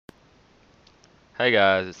Hey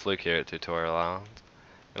guys, it's Luke here at Tutorial Island.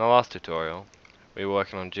 In our last tutorial, we were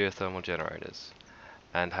working on geothermal generators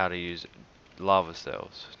and how to use lava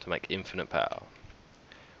cells to make infinite power.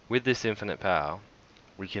 With this infinite power,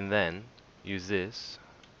 we can then use this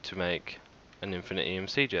to make an infinite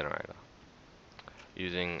EMC generator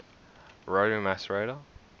using a rotary macerator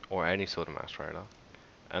or any sort of macerator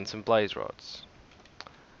and some blaze rods.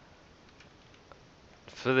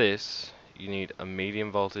 For this, you need a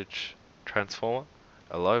medium voltage transformer,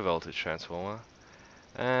 a low voltage transformer,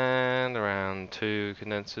 and around 2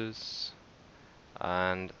 condensers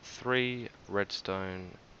and 3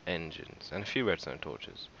 redstone engines and a few redstone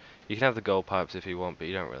torches. You can have the gold pipes if you want, but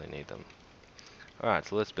you don't really need them. Alright,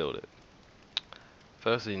 so let's build it.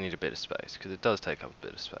 Firstly, you need a bit of space, because it does take up a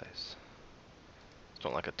bit of space. It's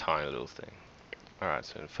not like a tiny little thing. Alright,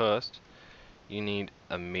 so first, you need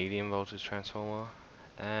a medium voltage transformer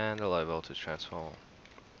and a low voltage transformer.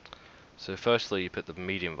 So firstly, you put the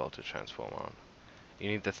medium voltage transformer on.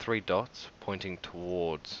 You need the 3 dots pointing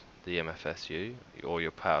towards the MFSU or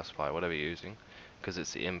your power supply, whatever you're using, because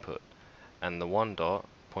it's the input, and the 1 dot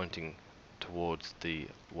pointing towards the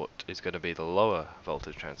what is going to be the lower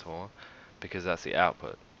voltage transformer, because that's the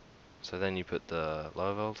output. So then you put the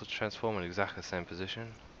low voltage transformer in exactly the same position,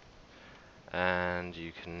 and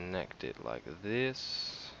you connect it like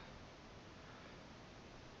this.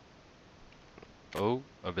 Oh,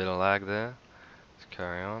 a bit of lag there. Let's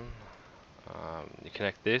carry on. You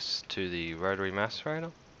connect this to the rotary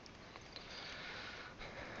macerator.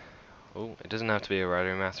 Oh, it doesn't have to be a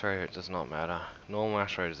rotary macerator, it does not matter. Normal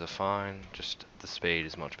macerators are fine, just the speed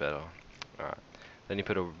is much better. Alright, then you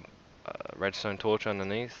put a redstone torch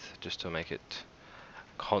underneath, just to make it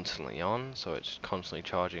constantly on, so it's constantly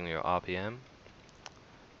charging your RPM.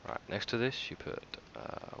 Right, next to this you put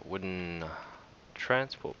a wooden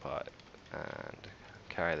transport pipe, and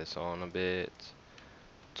carry this on a bit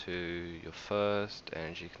to your first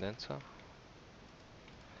energy condenser.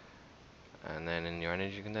 And then in your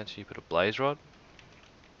energy condenser you put a blaze rod,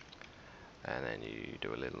 and then you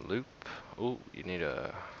do a little loop. Oh, you need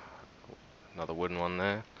another wooden one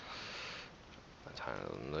there. A tiny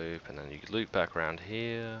little loop, and then you loop back around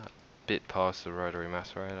here, bit past the rotary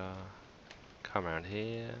macerator, come around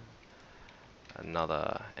here,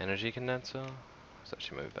 another energy condenser. Let's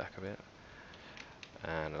actually move back a bit,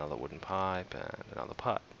 and another wooden pipe, and another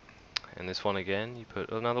pipe. And this one again, you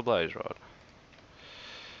put another blaze rod.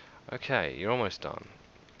 Okay, you're almost done.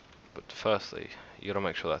 But firstly, you gotta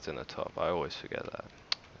make sure that's in the top. I always forget that.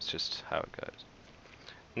 It's just how it goes.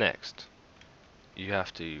 Next, you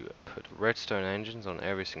have to put redstone engines on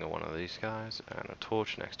every single one of these guys, and a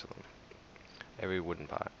torch next to them. Every wooden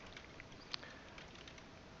pipe.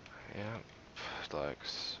 Yep, like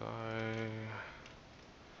so.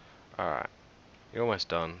 Alright, you're almost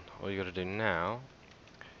done. All you gotta do now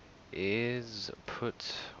is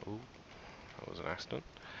put... Ooh, that was an accident.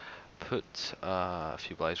 Put a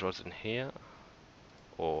few blaze rods in here,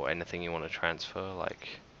 or anything you want to transfer,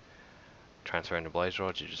 like transferring the blaze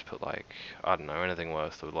rods, you just put like, I don't know, anything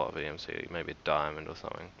worth a lot of EMC, maybe a diamond or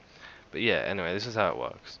something. But yeah, anyway, this is how it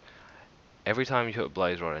works. Every time you put a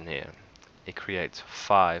blaze rod in here, it creates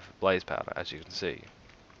 5 blaze powder, as you can see.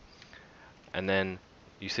 And then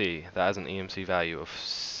you see that has an EMC value of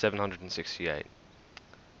 768.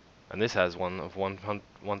 And this has one of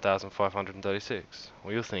 1536.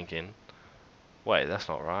 Well, you're thinking, wait, that's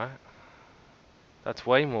not right. That's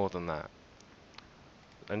way more than that.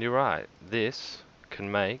 And you're right, this can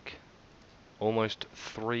make almost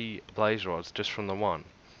 3 blaze rods just from the one.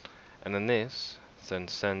 And then this then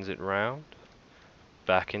sends it round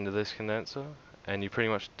back into this condenser, and you pretty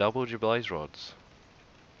much doubled your blaze rods.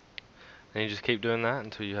 And you just keep doing that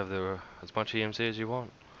until you have as much EMC as you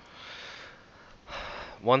want.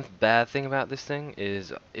 One bad thing about this thing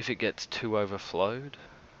is if it gets too overflowed,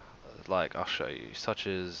 like I'll show you, such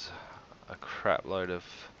as a crap load of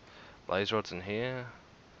blaze rods in here,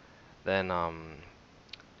 then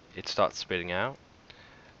it starts spitting out.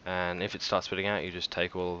 And if it starts spitting out, you just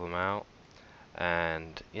take all of them out,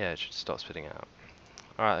 and yeah, it should stop spitting out.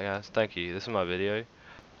 Alright guys, thank you. This is my video.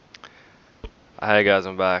 Hey guys,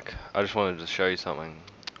 I'm back. I just wanted to show you something.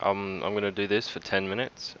 I'm gonna do this for 10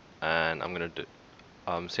 minutes, and I'm gonna do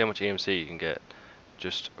see how much EMC you can get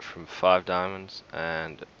just from 5 diamonds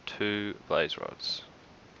and 2 blaze rods.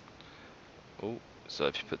 Ooh, so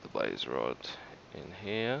if you put the blaze rod in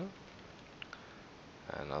here,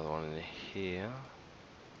 another one in here,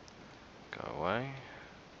 go away,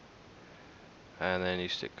 and then you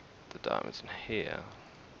stick the diamonds in here.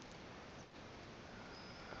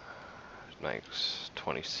 It makes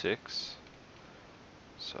 26.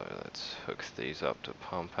 So let's hook these up to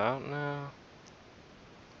pump out now.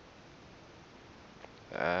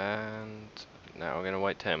 And now we're going to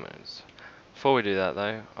wait 10 minutes. Before we do that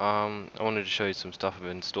though, I wanted to show you some stuff I've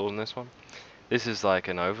installed in this one. This is like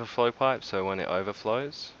an overflow pipe, so when it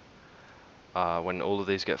overflows, when all of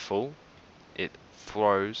these get full, it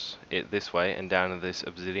throws it this way and down to this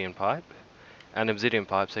obsidian pipe. And obsidian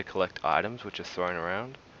pipes, they collect items which are thrown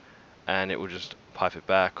around, and it will just pipe it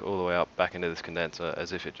back all the way up back into this condenser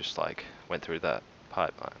as if it just like went through that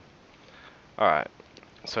pipeline. Alright,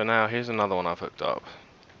 so now here's another one I've hooked up.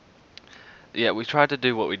 Yeah, we tried to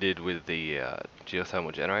do what we did with the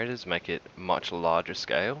geothermal generators, make it much larger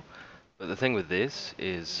scale. But the thing with this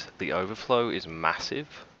is the overflow is massive,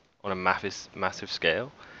 on a massive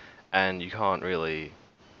scale, and you can't really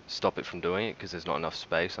stop it from doing it because there's not enough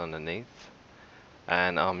space underneath.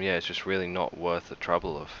 And yeah, it's just really not worth the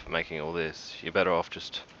trouble of making all this. You're better off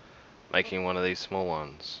just making one of these small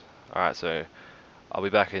ones. Alright, so I'll be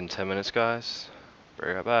back in 10 minutes, guys. Be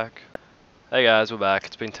right back. Hey guys, we're back.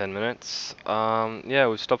 It's been 10 minutes. Yeah,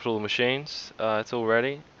 we've stopped all the machines. It's all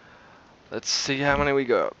ready. Let's see how many we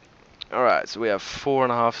got. Alright, so we have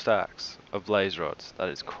 4.5 stacks of blaze rods. That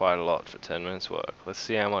is quite a lot for 10 minutes work. Let's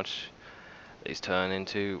see how much these turn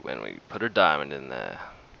into when we put a diamond in there.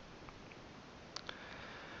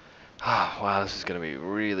 Ah, wow, this is going to be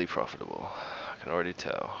really profitable. I can already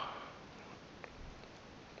tell.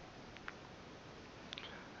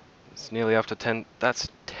 It's nearly up to 10. That's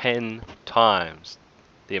 10 times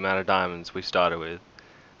the amount of diamonds we started with.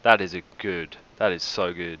 That is that is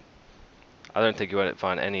so good. I don't think you won't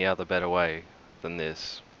find any other better way than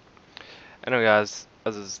this. Anyway guys,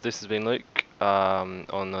 this has been Luke on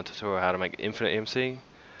the tutorial how to make infinite EMC,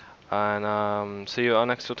 and see you on our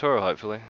next tutorial hopefully.